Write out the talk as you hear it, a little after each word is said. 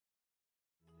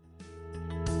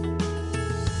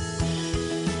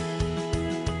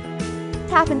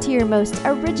tap into your most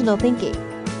original thinking,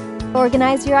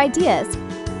 organize your ideas,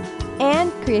 and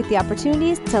create the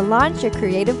opportunities to launch your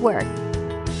creative work.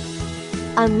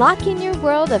 Unlocking your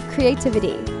world of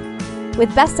creativity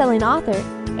with best-selling author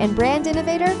and brand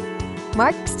innovator,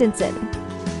 Mark Stinson.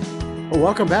 Well,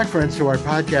 welcome back, friends, to our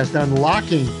podcast,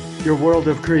 Unlocking Your World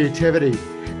of Creativity.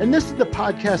 And this is the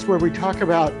podcast where we talk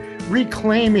about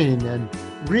reclaiming and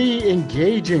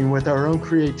re-engaging with our own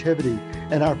creativity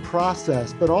and our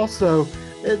process. But also,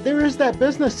 there is that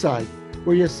business side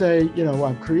where you say,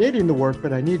 I'm creating the work,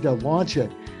 but I need to launch it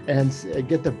and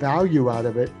get the value out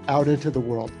of it out into the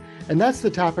world. And that's the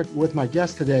topic with my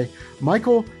guest today,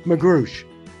 Michael Magrush.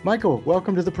 Michael,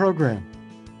 welcome to the program.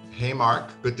 Hey, Mark.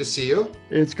 Good to see you.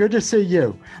 It's good to see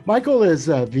you. Michael is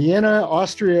Vienna,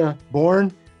 Austria,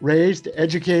 born, raised,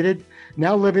 educated,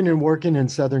 now living and working in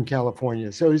Southern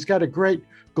California. So he's got a great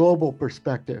global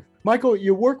perspective. Michael,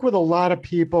 you work with a lot of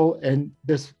people, and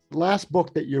this last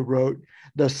book that you wrote,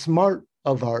 The Smart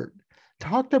of Art,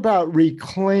 talked about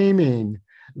reclaiming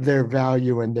their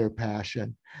value and their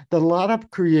passion that a lot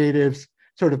of creatives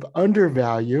sort of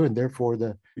undervalue, and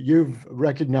therefore you've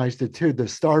recognized it too, the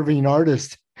starving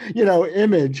artist,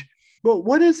 image. But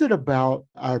what is it about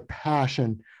our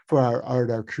passion for our art,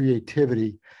 our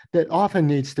creativity, that often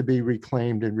needs to be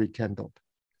reclaimed and rekindled?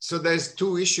 So there's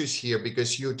two issues here,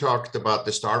 because you talked about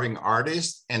the starving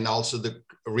artist and also the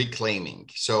reclaiming.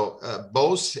 So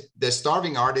both the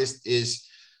starving artist is,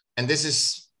 and this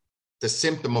is the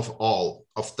symptom of all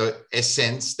of the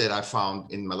essence that I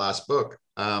found in my last book.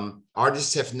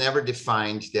 Artists have never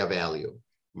defined their value.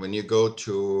 When you go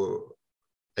to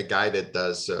a guy that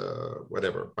does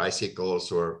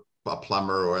bicycles, or a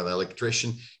plumber or an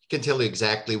electrician, he can tell you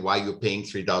exactly why you're paying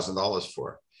 $3,000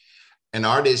 for. An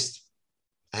artist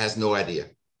has no idea.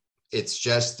 It's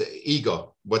just the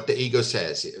ego, what the ego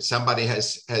says. If somebody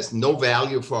has no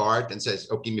value for art and says,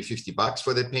 give me $50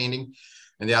 for that painting.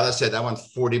 And the other said, I want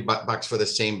 $40 for the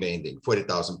same painting,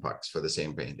 $40,000 for the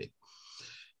same painting.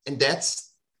 And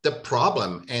that's the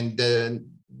problem. And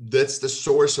that's the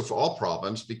source of all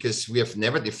problems, because we have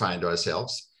never defined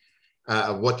ourselves,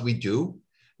 what we do.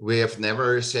 We have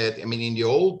never said, in the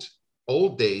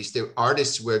old days, the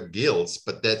artists were guilds,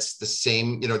 but that's the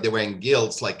same, they were in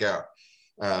guilds, like,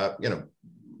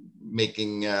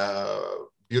 making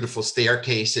beautiful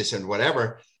staircases and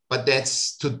whatever, but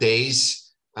that's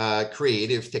today's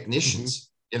creative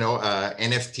technicians,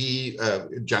 NFT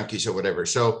junkies or whatever.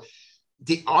 So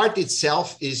the art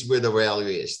itself is where the value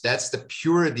is. That's the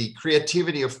purity,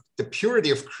 the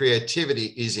purity of creativity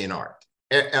is in art.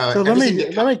 So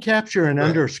let me capture and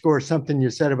underscore something you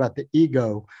said about the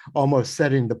ego almost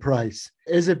setting the price.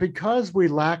 Is it because we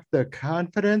lack the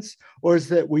confidence, or is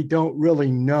that we don't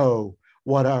really know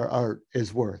what our art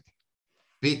is worth?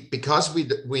 Because we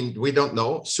don't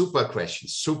know. Super question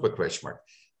mark.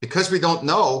 Because we don't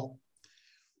know,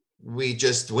 we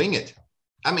just wing it.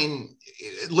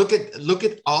 Look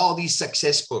at all these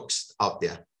success books out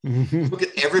there. Mm-hmm. Look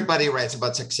at everybody writes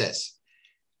about success.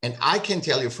 And I can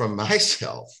tell you from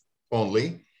myself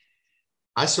only,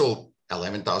 I sold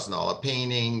 $11,000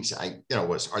 paintings. I,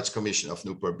 was Arts Commission of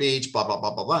Newport Beach, blah, blah,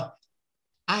 blah, blah, blah.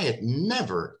 I had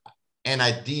never an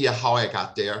idea how I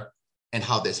got there and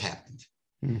how this happened.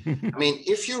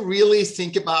 If you really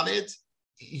think about it,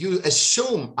 you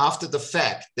assume after the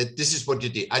fact that this is what you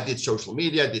did. I did social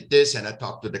media, I did this, and I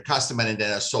talked to the customer, and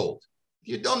then I sold.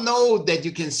 You don't know that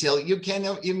you can sell. You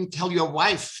can't even tell your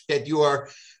wife that you are,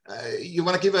 you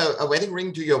want to give a wedding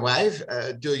ring to your wife,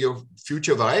 to your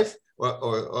future wife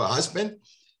or husband,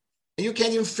 and you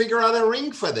can't even figure out a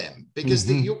ring for them, because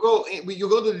you go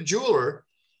to the jeweler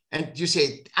and you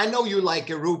say, I know you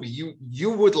like a ruby.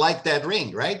 You would like that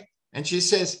ring, right? And she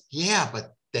says, yeah,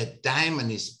 but that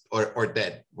diamond is, or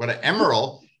that what an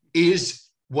emerald is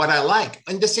what I like.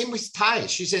 And the same with ties.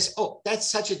 She says, oh,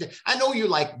 that's such a, I know you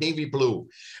like navy blue.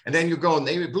 And then you go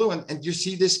navy blue and you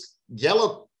see this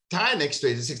yellow tie next to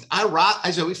it. It says,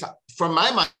 for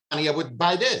my money, I would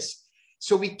buy this.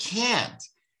 So we can't.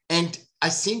 And I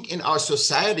think in our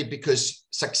society, because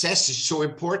success is so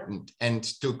important, and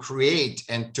to create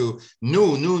and to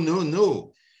new,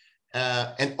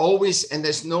 and always, and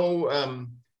there's no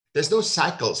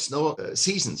cycles, no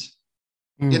seasons.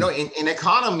 In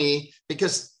economy,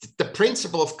 because the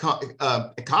principle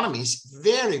of economy is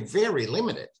very, very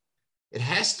limited. It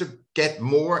has to get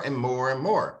more and more and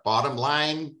more. Bottom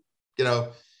line,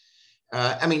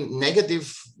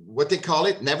 negative, what they call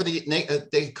it,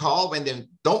 they call when they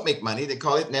don't make money, they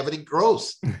call it negative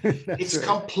growth. It's right.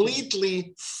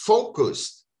 Completely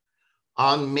focused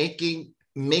on making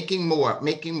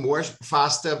more,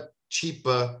 faster,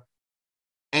 cheaper.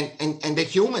 And the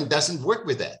human doesn't work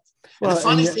with that. And the Well,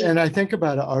 funny thing, and I think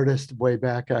about an artist way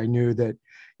back. I knew that,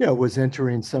 was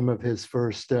entering some of his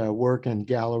first work in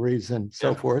galleries and so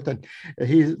yeah, forth. And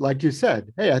he, like you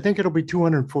said, hey, I think it'll be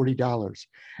 $240.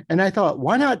 And I thought,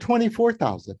 why not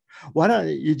 24,000? Why don't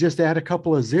you just add a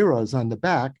couple of zeros on the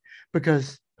back?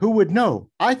 Because who would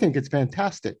know? I think it's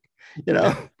fantastic,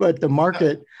 yeah. but the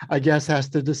market, I guess, has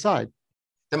to decide.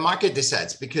 The market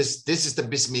decides, because this is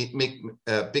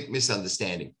the big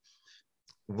misunderstanding.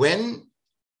 When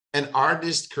an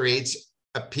artist creates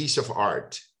a piece of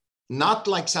art, not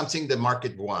like something the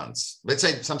market wants, let's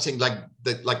say something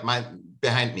like mine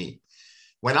behind me.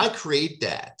 When I create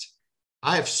that,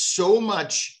 I have so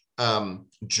much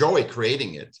joy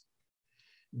creating it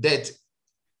that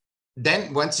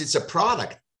then once it's a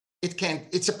product,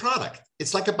 it's a product.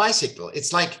 It's like a bicycle.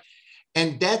 It's like,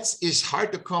 and that is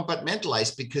hard to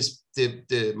compartmentalize, because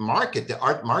the market, the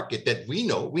art market that we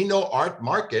know art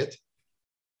market.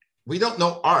 We don't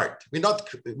know art. We're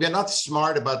not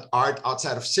smart about art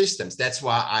outside of systems. That's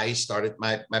why I started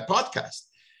my podcast.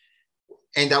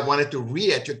 And I wanted to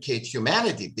re-educate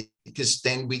humanity, because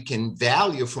then we can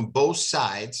value from both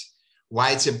sides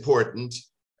why it's important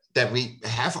that we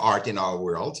have art in our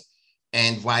world,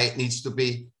 and why it needs to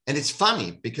be, and it's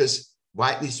funny because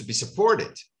why it needs to be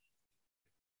supported.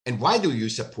 And why do you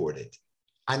support it?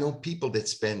 I know people that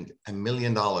spend $1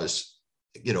 million,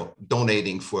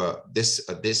 donating for this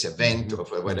event or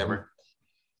for whatever.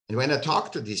 And when I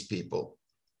talk to these people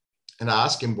and I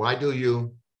ask them, why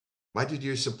did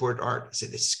you support art? I said,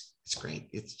 it's great.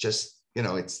 It's just,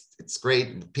 it's great,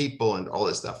 and people and all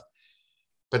this stuff.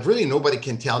 But really nobody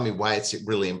can tell me why it's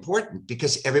really important,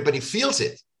 because everybody feels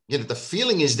it. The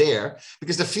feeling is there,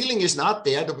 because the feeling is not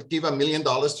there to give $1 million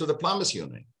to the plumbers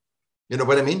union. You know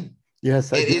what I mean?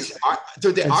 Yes, it is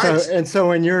to the and arts.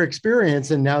 So in your experience,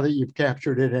 and now that you've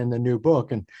captured it in the new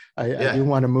book, and I do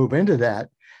want to move into that,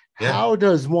 how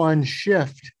does one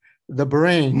shift the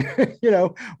brain?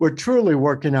 We're truly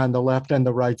working on the left and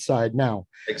the right side now.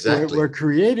 Exactly. We're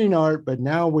creating art, but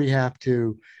now we have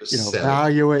to,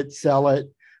 value it, sell it.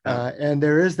 And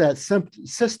there is that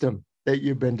system that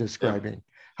you've been describing. Yeah.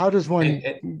 How does one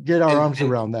get our arms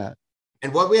around that?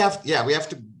 And what we have to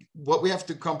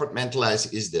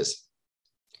compartmentalize is this: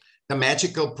 the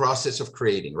magical process of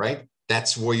creating, right?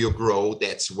 That's where you grow.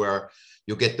 That's where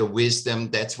you get the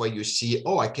wisdom. That's why you see,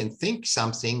 I can think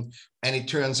something and it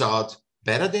turns out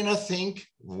better than I think,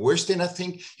 worse than I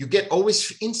think. You get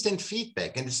always instant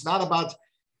feedback, and it's not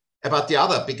about the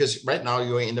other, because right now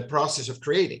you're in the process of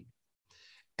creating.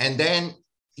 And then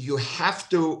you have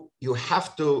to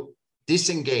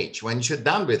disengage when you're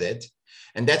done with it.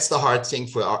 And that's the hard thing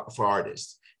for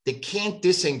artists. They can't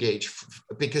disengage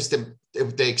because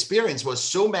the experience was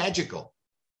so magical.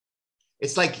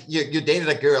 It's like you dated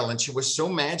a girl and she was so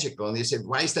magical, and you said,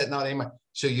 why is that not anymore?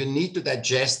 So you need to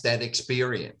digest that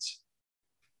experience.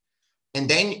 And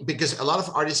then, because a lot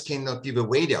of artists cannot give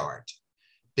away the art,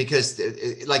 because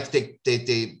they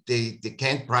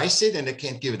can't price it and they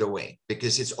can't give it away,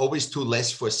 because it's always too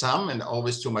less for some and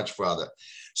always too much for others.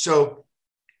 So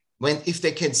if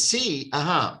they can see,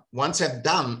 once I'm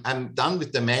done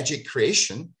with the magic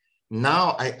creation,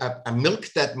 now I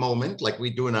milk that moment like we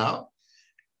do now,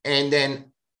 and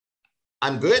then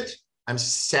I'm good, I'm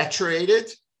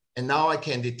saturated, and now I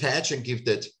can detach and give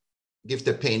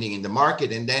the painting in the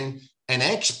market. And then an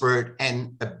expert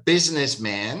and a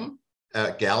businessman,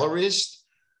 a gallerist,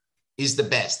 is the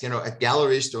best. A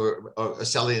gallerist or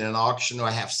sell it in an auction,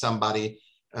 or have somebody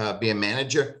be a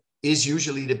manager, is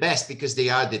usually the best, because they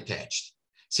are detached.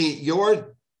 See,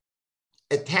 your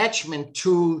attachment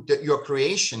to your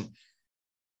creation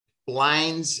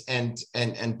blinds and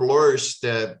blurs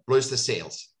the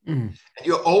sales. And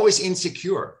you're always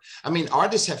insecure. I mean,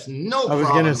 artists have no problem. I was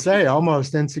going to say,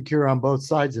 almost insecure on both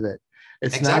sides of it.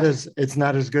 It's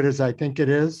not as good as I think it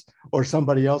is, or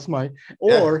somebody else might,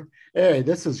 or hey,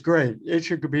 this is great, it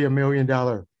should be $1 million.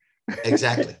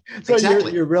 Exactly. So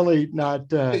you're really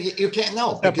not you can't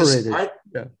know,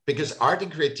 because art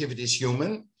and creativity is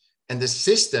human, and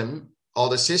all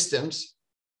the systems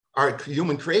are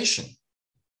human creation.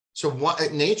 So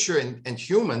nature and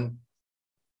human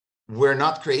were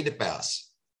not created by us,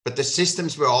 but the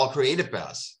systems were all created by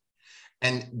us,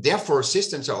 and therefore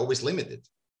systems are always limited.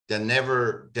 They're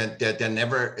never,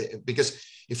 because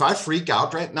if I freak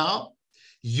out right now,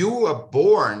 you are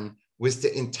born with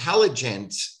the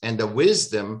intelligence and the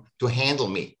wisdom to handle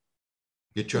me.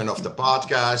 You turn off the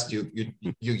podcast, you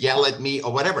yell at me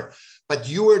or whatever, but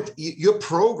you're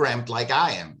programmed like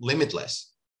I am,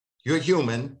 limitless. You're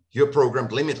human, you're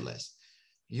programmed limitless.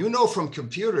 From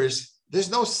computers, there's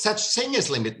no such thing as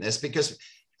limitless, because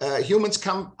humans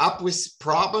come up with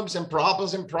problems and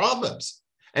problems and problems.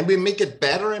 And we make it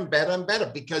better and better and better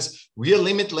because we are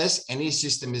limitless. Any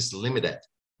system is limited.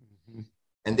 Mm-hmm.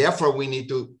 And therefore we need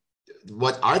to,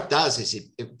 what art does is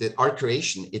the art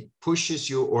creation, it pushes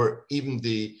you, or even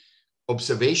the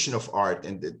observation of art,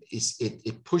 and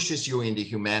it pushes you into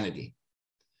humanity.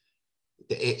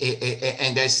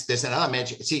 And there's another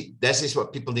magic. See, this is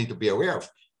what people need to be aware of.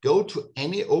 Go to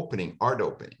any opening, art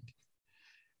opening,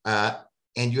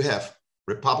 and you have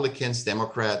Republicans,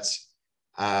 Democrats,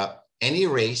 any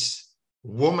race,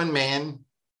 woman, man,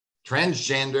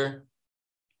 transgender,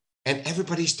 and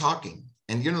everybody's talking.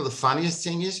 And you know, the funniest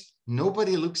thing is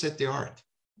nobody looks at the art.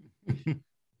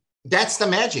 That's the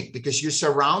magic, because you're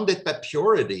surrounded by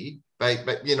purity, by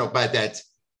that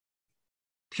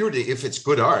purity. If it's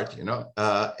good art,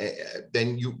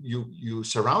 then you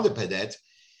surrounded by that,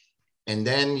 and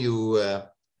then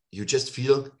you just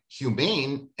feel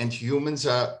humane. And humans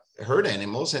are herd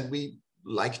animals, and we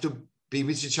like to be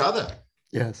with each other.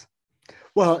 Yes.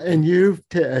 Well, and you've,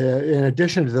 in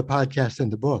addition to the podcast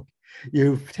and the book,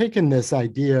 you've taken this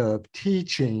idea of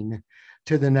teaching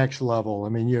to the next level. I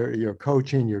mean, you're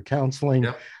coaching, you're counseling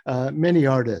many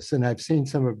artists, and I've seen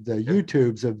some of the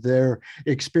YouTubes of their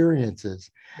experiences.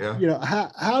 Yeah.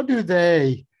 How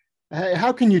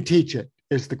can you teach it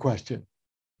is the question.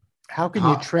 How can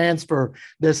you transfer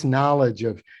this knowledge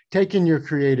of taking your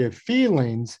creative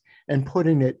feelings and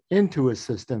putting it into a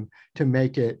system to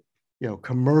make it,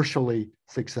 commercially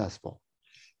successful?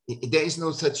 There is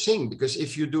no such thing, because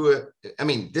if you do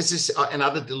this is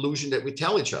another delusion that we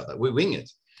tell each other. We wing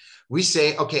it. We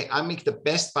say, okay, I make the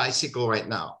best bicycle right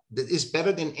now that is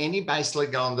better than any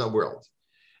bicycle in the world.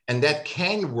 And that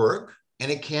can work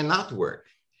and it cannot work.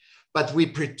 But we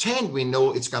pretend we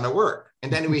know it's going to work.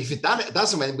 And then if it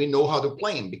doesn't, we know how to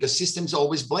blame, because systems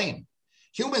always blame.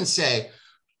 Humans say,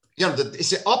 it's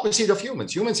the opposite of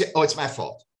humans. Humans say, oh, it's my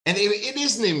fault. And it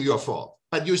isn't even your fault,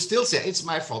 but you still say, it's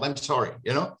my fault. I'm sorry,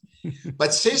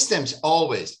 But systems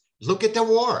always look at the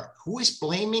war. Who is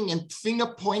blaming and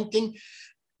finger pointing?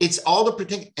 It's all the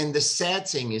pretend. And the sad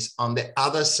thing is, on the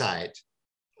other side,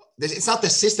 it's not the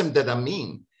system that are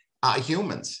mean,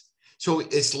 humans. So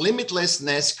it's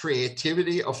limitlessness,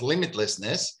 creativity of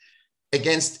limitlessness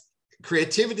against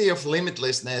creativity of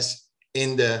limitlessness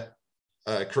in the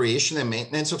creation and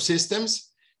maintenance of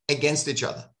systems against each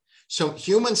other. So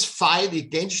humans fight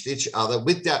against each other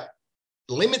with their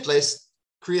limitless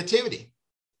creativity.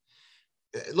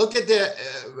 Look at the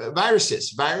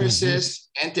viruses,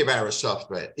 antivirus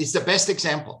software. It's the best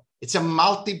example. It's a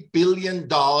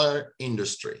multi-billion-dollar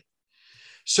industry.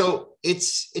 So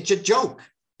it's a joke.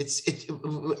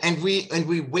 And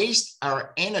we waste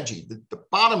our energy. The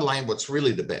bottom line, what's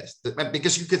really the best,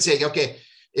 because you could say, okay,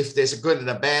 if there's a good and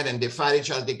a bad and they fight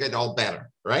each other, they get all better,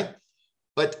 right?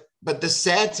 But the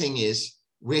sad thing is,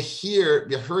 we're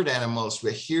herd animals.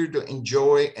 We're here to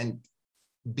enjoy and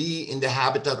be in the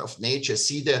habitat of nature,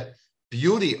 see the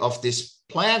beauty of this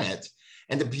planet,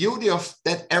 and the beauty of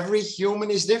that every human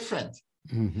is different.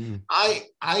 Mm-hmm.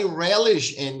 I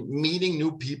relish in meeting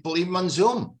new people, even on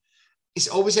Zoom. It's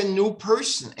always a new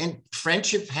person, and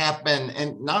friendship happen,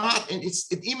 and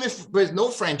even if there's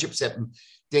no friendships happen,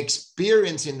 the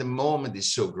experience in the moment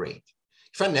is so great.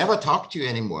 If I never talk to you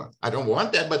anymore, I don't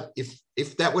want that, but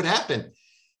if that would happen,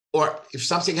 or if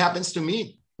something happens to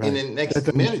me in the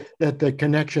next minute, that the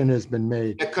connection has been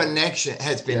made. The connection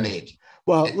has been made.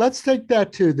 Well, let's take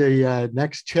that to the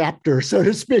next chapter, so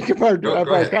to speak, of our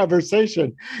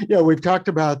conversation. We've talked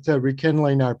about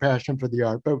rekindling our passion for the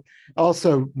art, but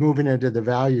also moving into the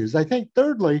values. I think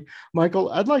thirdly, Michael,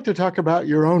 I'd like to talk about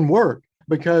your own work,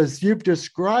 because you've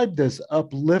described this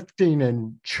uplifting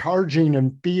and charging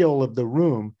and feel of the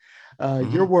room.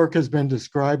 Your work has been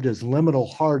described as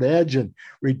liminal hard edge and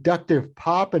reductive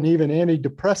pop and even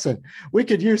antidepressant. We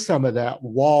could use some of that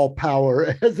wall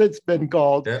power, as it's been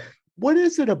called. Yeah. What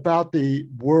is it about the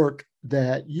work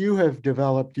that you have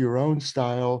developed your own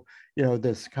style,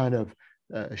 this kind of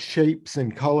shapes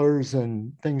and colors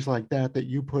and things like that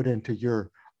you put into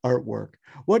your artwork?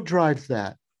 What drives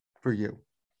that for you?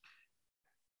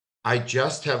 I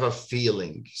just have a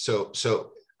feeling. So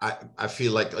I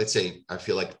feel like, let's say, I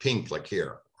feel like pink, like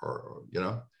here, or,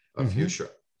 fuchsia.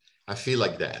 I feel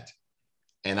like that.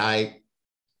 And I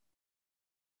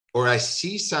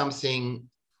see something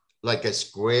like a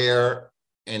square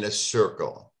and a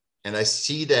circle. And I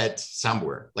see that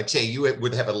somewhere, like say you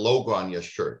would have a logo on your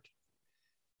shirt.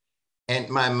 And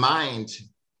my mind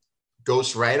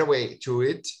goes right away to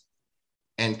it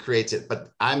and creates it.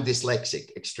 But I'm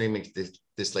dyslexic, extremely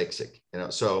dyslexic,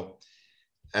 so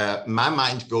my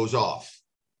mind goes off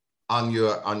on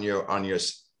your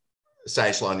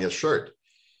size on your shirt.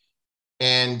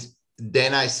 And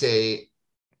then I say,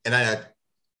 and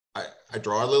I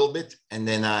draw a little bit, and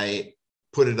then I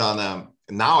put it on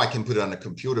now I can put it on a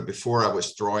computer. Before I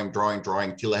was drawing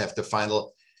till I have the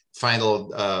final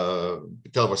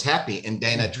till I was happy, and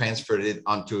then I transferred it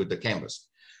onto the canvas.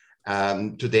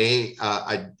 Today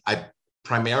I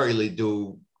primarily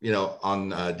do, on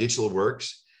digital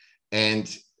works,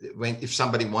 and if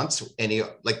somebody wants any,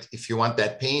 like if you want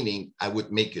that painting, I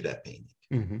would make you that painting.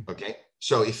 Mm-hmm. Okay,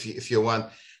 so if you want.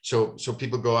 So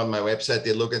people go on my website,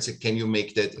 they look and say, can you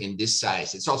make that in this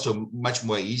size? It's also much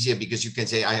more easier because you can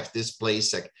say, I have this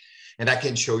place, and I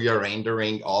can show you a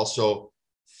rendering also,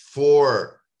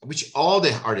 for which all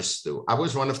the artists do. I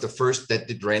was one of the first that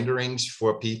did renderings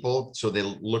for people, so they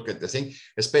look at the thing,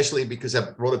 especially because I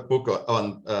wrote a book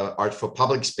on art for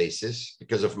public spaces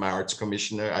because of my arts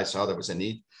commissioner. I saw there was a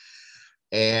need.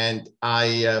 And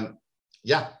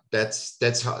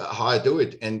that's how I do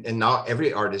it. And now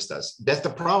every artist does. That's the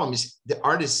problem, is the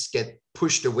artists get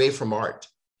pushed away from art,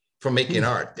 from making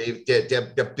art.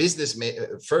 They're business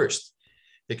first,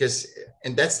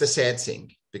 and that's the sad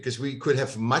thing, because we could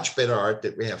have much better art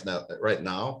that we have right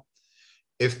now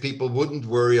if people wouldn't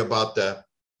worry about the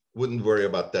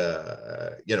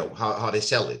how they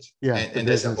sell it. Yeah, and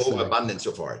there's an overabundance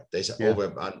of art. There's an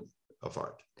overabundance of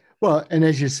art. Well, and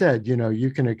as you said,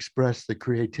 you can express the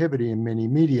creativity in many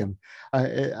medium.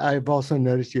 I've also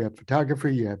noticed you have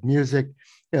photography, you have music,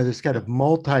 this kind of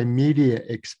multimedia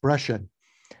expression.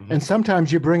 Mm-hmm. And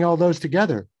sometimes you bring all those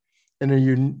together in a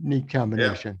unique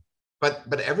combination. Yeah.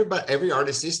 But every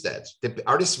artist is that. The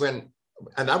artists, and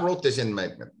I wrote this in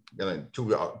my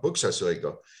 2 books or so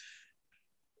ago,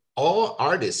 all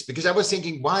artists, because I was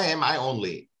thinking, why am I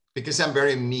only? Because I'm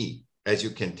very me, as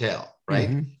you can tell, right?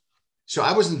 Mm-hmm. So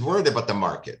I wasn't worried about the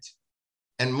market.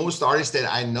 And most artists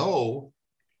that I know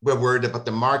were worried about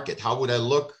the market. How would I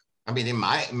look? I mean,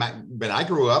 when I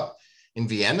grew up in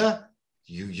Vienna,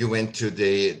 you went to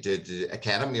the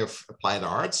Academy of Applied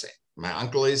Arts. My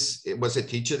uncle was a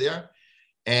teacher there.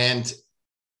 And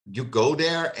you go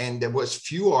there, and there was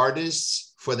few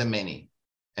artists for the many.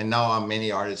 And now are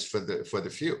many artists for the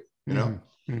few, know?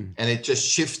 Mm-hmm. And it just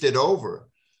shifted over.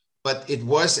 But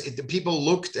the people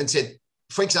looked and said,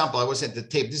 for example, I was at the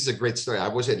table. This is a great story. I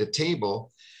was at a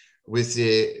table with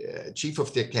the chief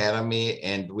of the academy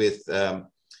and with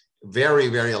very,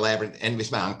 very elaborate, and with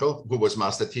my uncle, who was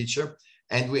master teacher.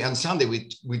 And on Sunday,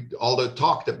 we all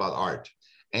talked about art.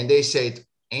 And they said,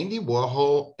 Andy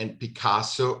Warhol and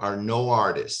Picasso are no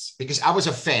artists. Because I was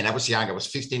a fan. I was young. I was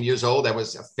 15 years old. I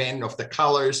was a fan of the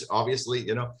colors, obviously,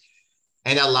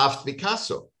 and I loved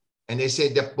Picasso. And they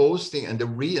said they're boasting, and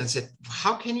and said,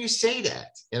 how can you say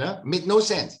that? Made no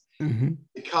sense. Mm-hmm.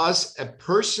 Because a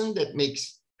person that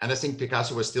makes, and I think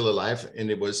Picasso was still alive, and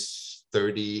it was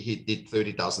 30, he did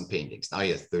 30,000 paintings. Now he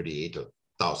has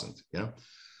 38,000,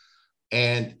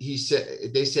 And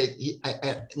they said,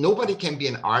 nobody can be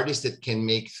an artist that can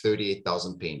make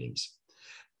 38,000 paintings.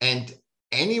 And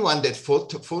anyone that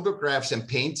photographs and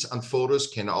paints on photos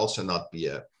can also not be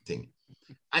a thing.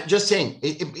 I'm just saying,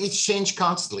 it's changed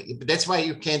constantly. That's why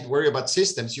you can't worry about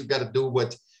systems. You got to do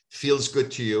what feels good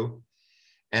to you.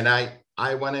 And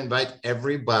I want to invite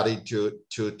everybody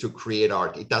to create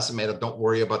art. It doesn't matter. Don't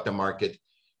worry about the market.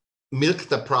 Milk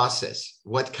the process.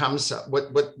 What comes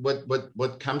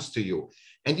to you,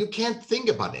 and you can't think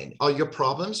about all your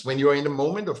problems when you're in the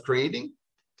moment of creating.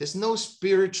 There's no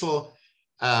spiritual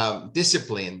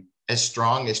discipline as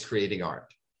strong as creating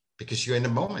art, because you're in the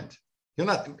moment. You're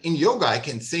not in yoga. I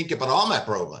can think about all my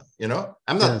problems.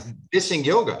 I'm not dissing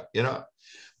yoga.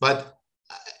 But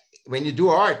when you do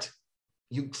art,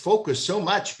 you focus so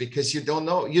much because you don't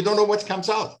know what comes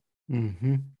out.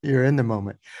 Mm-hmm. You're in the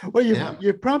moment. Well,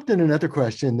 you prompted another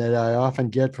question that I often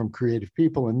get from creative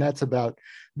people, and that's about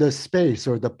the space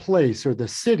or the place or the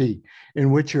city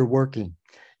in which you're working.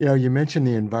 You mentioned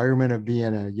the environment of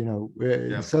Vienna,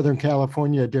 in Southern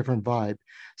California, a different vibe.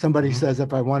 Somebody says,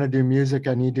 if I want to do music,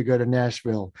 I need to go to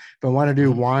Nashville. If I want to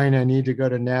do wine, I need to go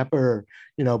to Napa or,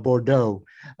 Bordeaux,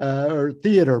 or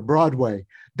theater, Broadway.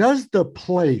 Does the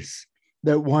place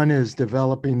that one is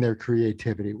developing their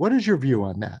creativity, what is your view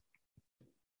on that?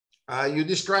 You're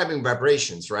describing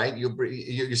vibrations, right?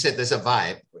 You said there's a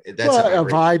vibe. That's a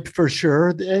vibe for sure.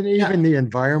 And even the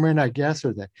environment, I guess,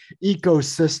 or the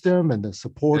ecosystem and the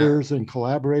supporters and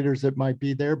collaborators that might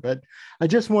be there. But I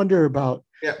just wonder about,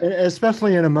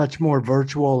 especially in a much more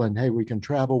virtual and, hey, we can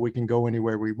travel, we can go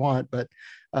anywhere we want. But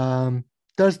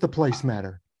does the place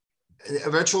matter?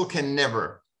 Virtual can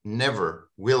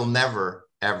will never,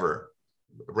 ever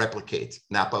replicate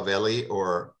Napa Valley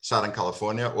or Southern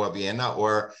California or Vienna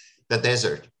or the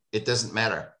desert. It doesn't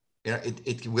matter. You know,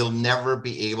 it will never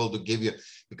be able to give you,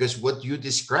 because what you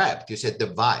described, you said the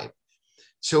vibe.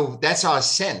 So that's our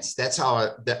sense. That's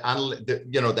the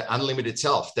unlimited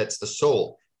self. That's the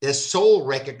soul. The soul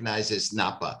recognizes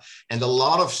Napa, and a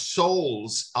lot of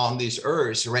souls on this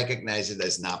earth recognize it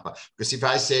as Napa. Because if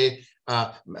I say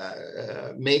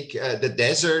make the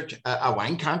desert a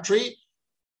wine country,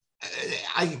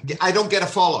 I don't get a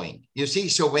following. You see,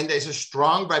 so when there's a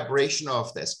strong vibration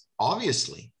of this,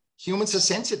 obviously humans are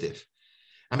sensitive.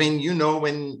 I mean, you know,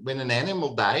 when an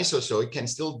animal dies or so, it can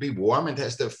still be warm and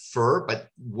has the fur, but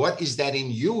what is that in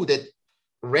you that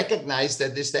recognizes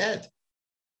that it's dead?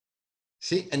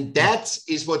 See, and that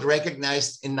is what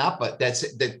recognized in Napa.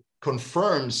 That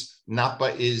confirms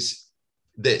Napa is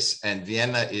this, and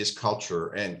Vienna is culture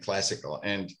and classical,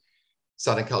 and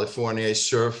Southern California is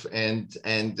surf and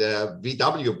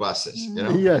VW buses. You know?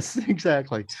 Yes,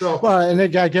 exactly. So, well, and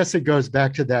I guess it goes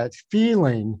back to that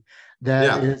feeling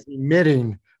that is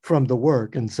emitting from the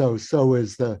work, and so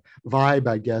is the vibe.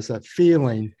 I guess a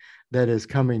feeling that is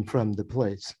coming from the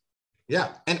place. Yeah,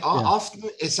 and often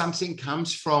if something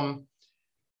comes from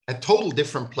a total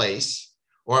different place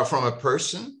or from a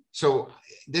person. So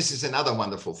this is another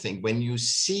wonderful thing. When you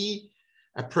see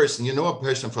a person, you know a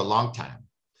person for a long time,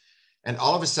 and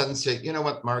all of a sudden say, you know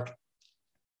what, Mark,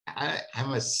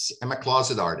 I'm a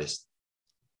closet artist.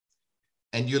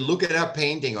 And you look at our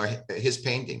painting or his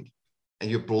painting and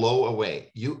you blow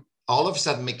away. You all of a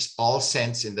sudden makes all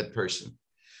sense in the person.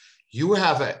 You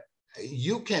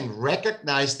can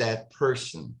recognize that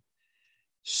person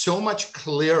so much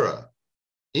clearer,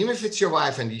 even if it's your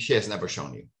wife and she has never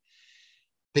shown you,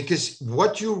 because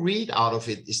what you read out of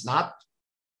it is not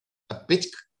a bit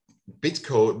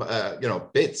code,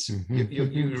 bits. Mm-hmm.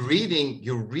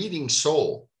 You're reading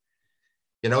soul.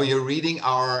 You know, you're reading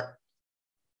our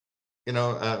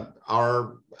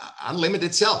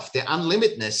unlimited self, the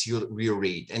unlimitedness you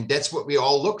read, and that's what we're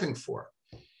all looking for.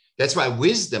 That's why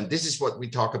wisdom. This is what we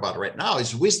talk about right now.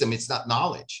 Is wisdom. It's not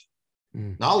knowledge.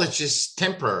 Knowledge is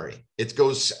temporary. It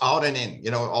goes out and in.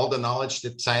 You know, all the knowledge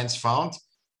that science found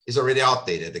is already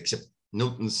outdated, except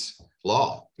Newton's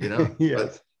law. You know,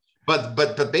 yes.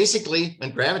 But basically,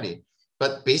 and gravity.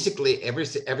 But basically,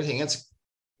 everything else,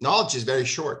 knowledge is very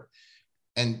short.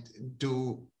 And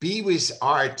to be with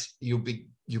art, you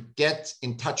get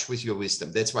in touch with your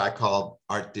wisdom. That's why I call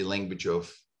art the language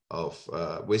of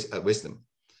wisdom.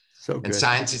 So good. And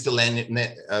science is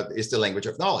the language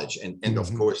of knowledge, and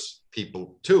of course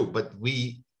people too. But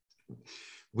we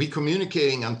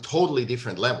communicating on totally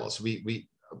different levels. We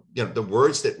the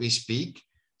words that we speak,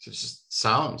 so it's just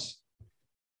sounds.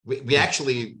 We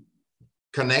actually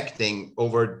connecting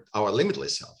over our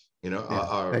limitless self. You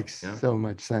know, makes so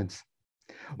much sense.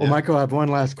 Well, Michael, I have one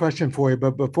last question for you,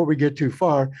 but before we get too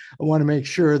far, I want to make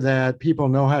sure that people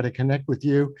know how to connect with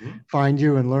you, find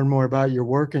you, and learn more about your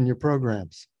work and your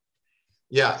programs.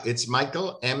 Yeah, it's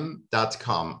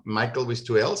michaelm.com. Michael with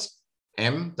 2 L's,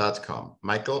 m.com,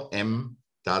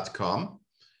 michaelm.com.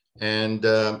 And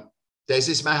this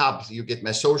is my hub. You get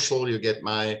my social, you get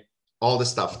all the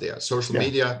stuff there. Social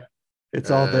media.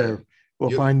 It's all there.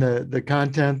 We'll find the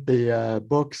content, the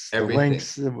books, everything.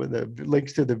 the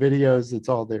links to the videos. It's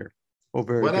all there.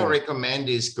 What I recommend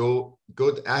is go.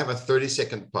 I have a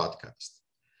 30-second podcast,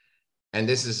 and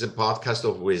this is a podcast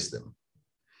of wisdom.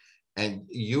 And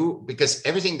because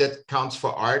everything that counts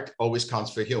for art always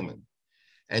counts for human.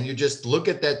 And you just look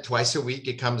at that twice a week.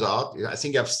 It comes out. I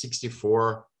think I have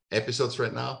 64 episodes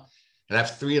right now, and I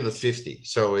have 350.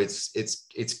 So it's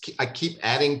I keep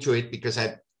adding to it because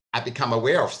I become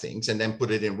aware of things and then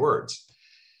put it in words.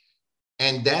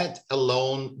 And that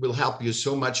alone will help you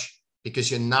so much, because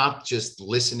you're not just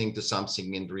listening to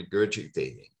something and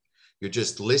regurgitating. You're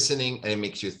just listening, and it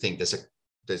makes you think.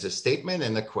 There's a statement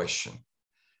and a question.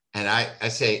 And I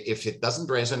say, if it doesn't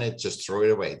resonate, just throw it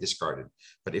away, discard it.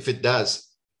 But if it does,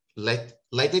 let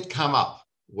it come up,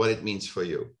 what it means for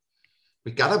you.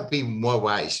 We gotta be more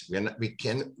wise.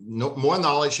 More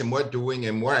knowledge and more doing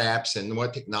and more apps and more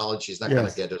technology is not gonna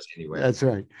get us anywhere. That's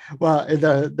right. Well,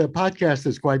 the podcast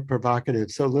is quite provocative.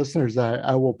 So listeners,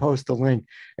 I will post a link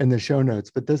in the show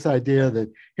notes. But this idea that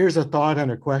here's a thought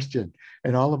and a question,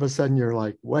 and all of a sudden you're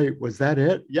like, wait, was that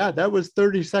it? Yeah, that was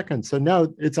 30 seconds. So now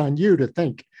it's on you to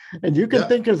think. And you can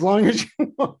think as long as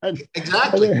you want.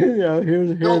 Exactly.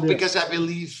 Because I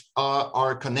believe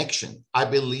our connection. I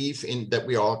believe in that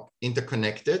we are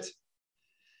interconnected.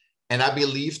 And I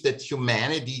believe that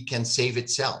humanity can save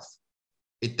itself.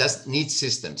 It doesn't need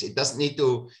systems. It doesn't need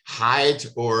to hide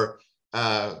or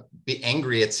be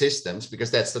angry at systems,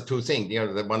 because that's the two things.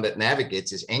 The one that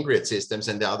navigates is angry at systems,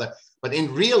 and the other. But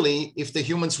really, if the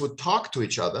humans would talk to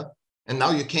each other And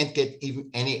now you can't get even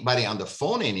anybody on the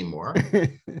phone anymore.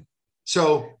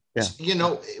 So, yeah. you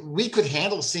know, we could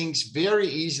handle things very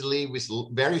easily with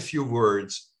very few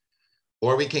words,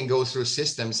 or we can go through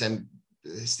systems and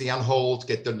stay on hold,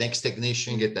 get the next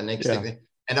technician, get the next technician,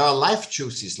 and our life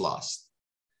juice is lost.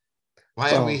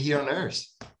 Why are we here on Earth?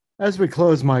 As we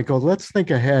close, Michael, let's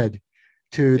think ahead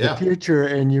to the future.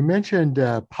 And you mentioned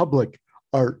public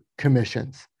art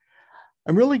commissions.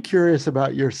 I'm really curious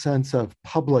about your sense of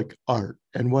public art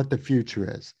and what the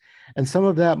future is. And some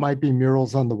of that might be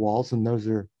murals on the walls, and those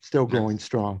are still going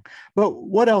strong. But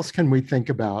what else can we think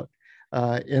about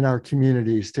in our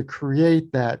communities to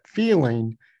create that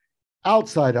feeling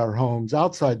outside our homes,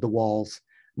 outside the walls,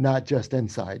 not just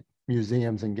inside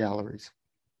museums and galleries?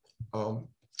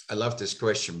 I love this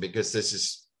question because this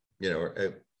is,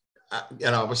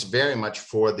 I was very much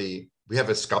for we have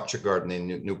a sculpture garden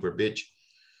in Newport Beach,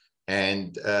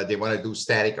 and they want to do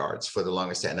static arts for the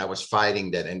longest time. And I was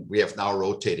fighting that, and we have now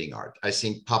rotating art. I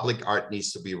think public art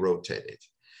needs to be rotated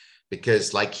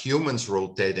because like humans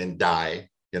rotate and die,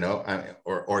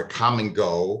 or come and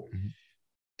go. Mm-hmm.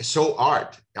 So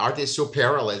art is so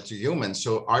parallel to humans.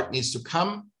 So art needs to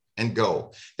come and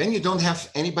go. Then you don't have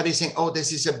anybody saying, oh,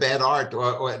 this is a bad art,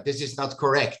 or this is not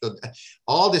correct.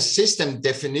 All the system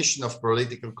definition of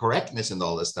political correctness and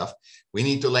all this stuff, we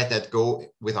need to let that go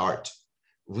with art.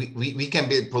 We can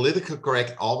be politically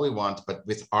correct all we want, but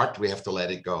with art, we have to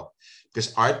let it go,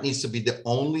 because art needs to be the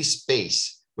only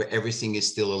space where everything is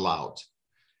still allowed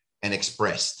and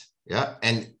expressed. Yeah.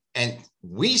 And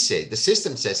we say, the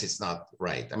system says it's not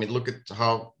right. I mean, look at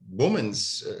how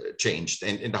women's changed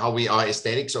and how we are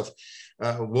aesthetics of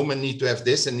women need to have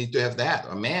this and need to have that,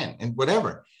 or man, and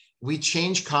whatever. We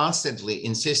change constantly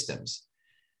in systems.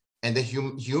 And the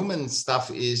human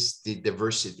stuff is the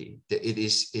diversity.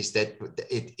 It's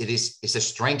a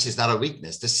strength, it's not a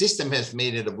weakness. The system has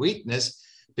made it a weakness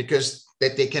because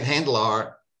that they can handle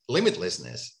our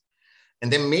limitlessness.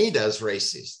 And they made us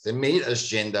racist. They made us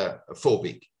gender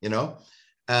phobic, and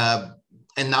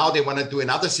now they want to do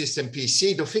another system,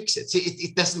 PC, to fix it. See,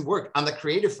 it doesn't work for the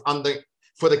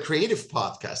creative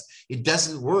podcast. It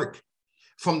doesn't work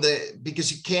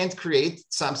because you can't create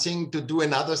something to do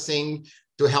another thing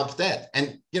to help that.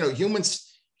 And,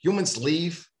 humans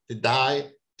leave, they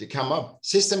die, they come up.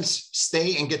 Systems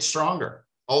stay and get stronger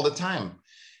all the time.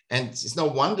 And it's no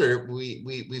wonder we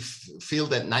feel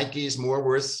that Nike is more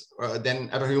worth than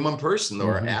a human person,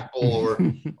 or Apple, or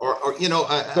a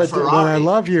Ferrari. But I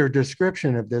love your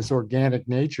description of this organic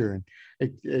nature, and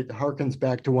it harkens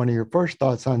back to one of your first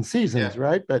thoughts on seasons,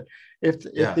 right? But if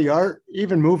the art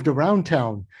even moved around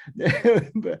town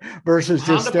versus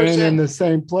just 100%. Staying in the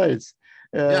same place.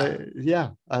 I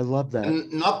love that.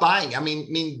 And not buying. I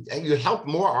mean, you help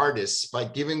more artists by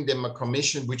giving them a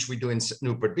commission, which we do in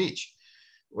Newport Beach.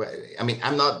 I mean,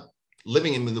 I'm not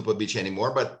living in Newport Beach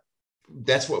anymore, but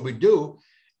that's what we do.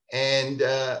 And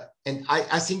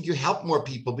I think you help more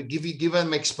people, but give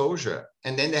them exposure,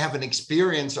 and then they have an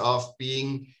experience of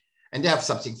being, and they have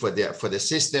something for the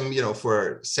system,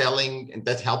 for selling, and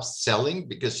that helps selling,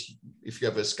 because if you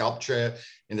have a sculpture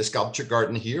in the sculpture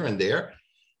garden here and there,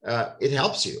 it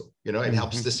helps you, it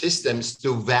helps the systems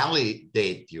to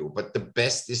validate you. But the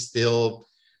best is still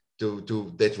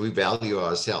that we value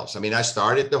ourselves. I mean, I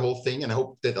started the whole thing, and I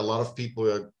hope that a lot of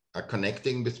people are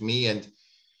connecting with me and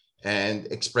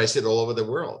express it all over the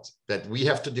world, that we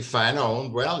have to define our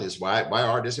own values, why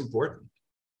art is important.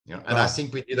 And I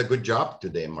think we did a good job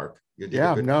today, Mark. We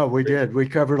did. We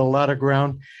covered a lot of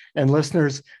ground. And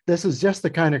listeners, this is just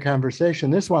the kind of conversation.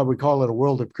 This is why we call it a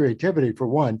world of creativity. For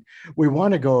one, we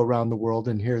want to go around the world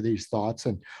and hear these thoughts,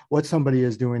 and what somebody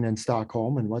is doing in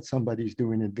Stockholm, and what somebody's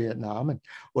doing in Vietnam, and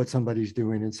what somebody's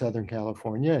doing in Southern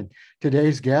California. And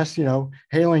today's guest,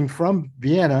 hailing from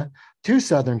Vienna to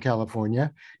Southern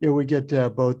California, we get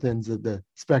both ends of the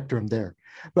spectrum there.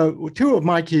 But two of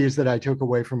my keys that I took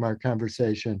away from our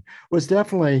conversation was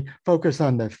definitely focus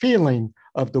on the feeling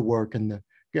of the work and the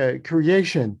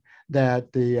creation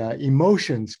that the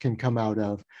emotions can come out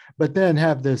of, but then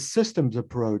have this systems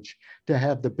approach to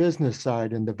have the business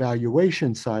side and the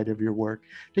valuation side of your work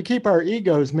to keep our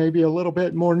egos maybe a little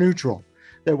bit more neutral,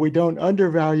 that we don't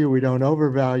undervalue, we don't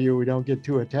overvalue, we don't get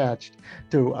too attached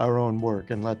to our own work,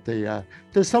 and let the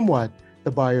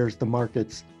buyers, the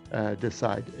markets,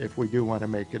 decide if we do want to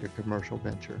make it a commercial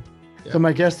venture. So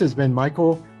my guest has been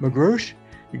Michael Magrush.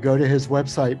 You go to his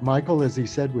website, Michael, as he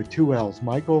said, with 2 L's,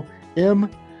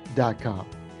 michaelm.com.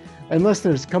 And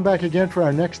listeners, come back again for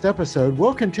our next episode.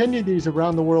 We'll continue these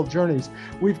around the world journeys.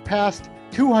 We've passed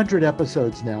 200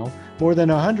 episodes now, more than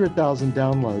 100,000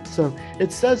 downloads. So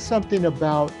it says something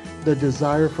about the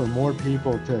desire for more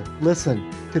people to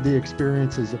listen to the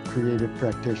experiences of creative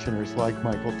practitioners like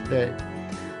Michael today.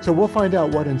 So we'll find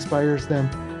out what inspires them,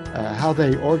 how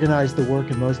they organize the work,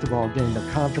 and most of all, gain the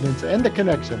confidence and the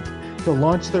connections to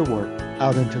launch their work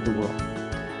out into the world.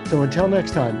 So until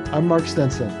next time, I'm Mark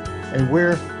Stinson, and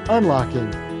we're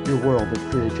unlocking your world of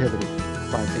creativity.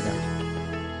 Bye for now.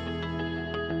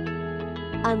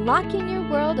 Unlocking Your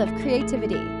World of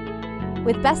Creativity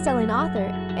with best-selling author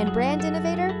and brand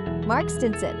innovator, Mark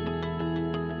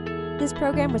Stinson. This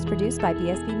program was produced by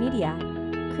BSB Media,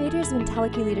 creators of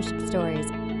IntelliKey Leadership Stories,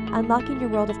 Unlocking Your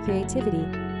World of Creativity,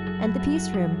 and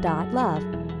thepeaceroom.love.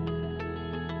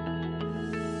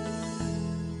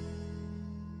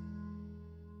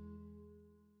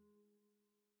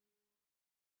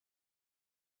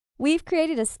 We've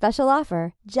created a special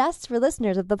offer just for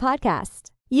listeners of the podcast.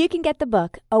 You can get the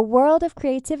book, A World of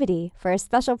Creativity, for a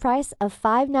special price of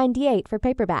 $5.98 for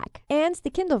paperback, and the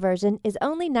Kindle version is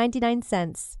only 99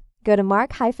 cents. Go to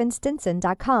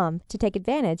mark-stinson.com to take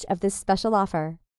advantage of this special offer.